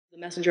The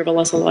Messenger of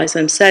Allah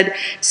ﷺ said,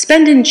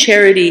 "Spend in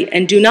charity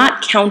and do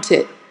not count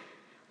it,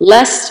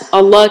 lest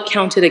Allah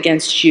count it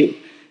against you.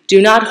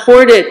 Do not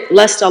hoard it,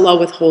 lest Allah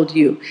withhold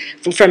you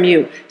from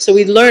you." So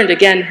we learned,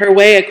 again, her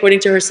way,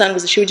 according to her son,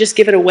 was that she would just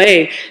give it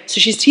away. So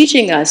she's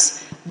teaching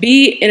us,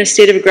 be in a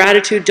state of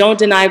gratitude, don't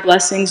deny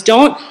blessings,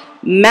 don't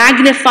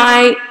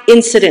magnify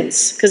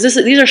incidents, because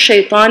these are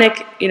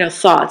shaitanic,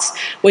 thoughts.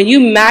 When you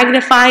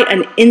magnify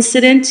an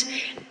incident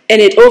and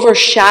it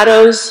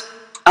overshadows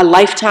a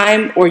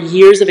lifetime or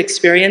years of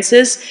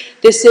experiences,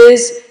 this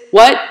is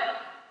what?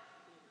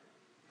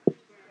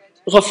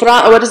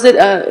 Ghufran, what is it?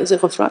 Is it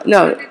ghufran?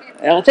 No.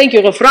 Thank you.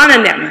 Ghufran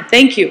al-ni'mah.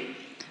 Thank you.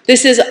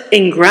 This is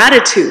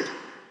ingratitude.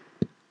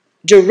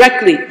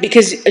 Directly,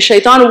 because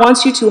shaitan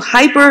wants you to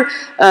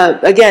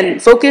again,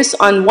 focus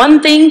on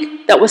one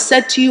thing that was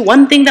said to you,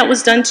 one thing that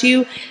was done to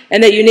you,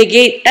 and that you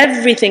negate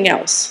everything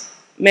else.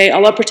 May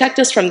Allah protect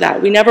us from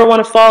that. We never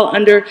want to fall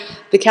under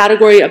the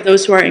category of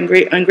those who are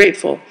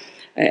ungrateful.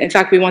 In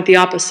fact, we want the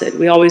opposite.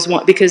 We always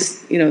want,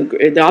 because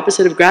the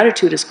opposite of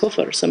gratitude is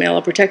kufr. So may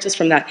Allah protect us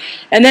from that.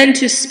 And then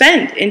to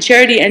spend in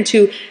charity and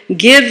to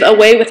give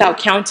away without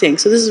counting.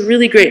 So this is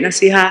really great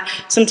nasiha.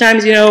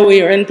 Sometimes,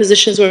 we are in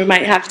positions where we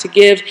might have to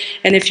give.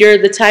 And if you're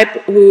the type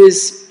who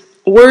is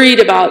worried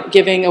about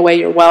giving away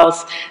your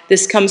wealth,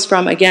 this comes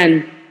from,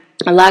 again,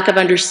 a lack of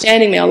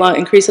understanding. May Allah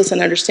increase us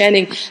in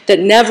understanding that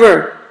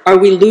never are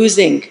we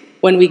losing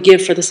when we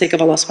give for the sake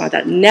of Allah subhanahu wa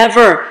ta'ala.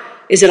 Never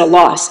is it a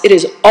loss. It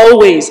is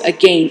always a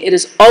gain. It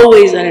is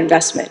always an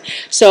investment.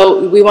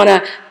 So we want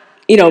to,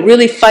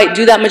 really fight,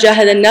 do that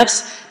mujahid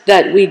an-nafs,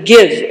 that we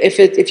give.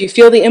 If you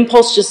feel the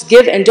impulse, just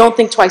give and don't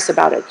think twice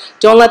about it.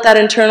 Don't let that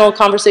internal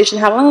conversation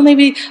happen. Oh,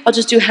 maybe I'll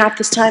just do half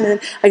this time and then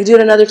I can do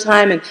it another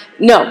time. And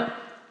no.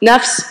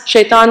 Nafs,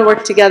 shaitan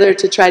work together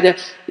to try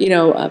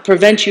to,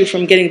 prevent you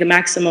from getting the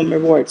maximum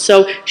reward.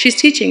 So she's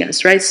teaching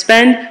us, right?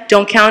 Spend,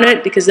 don't count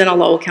it, because then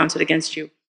Allah will count it against you.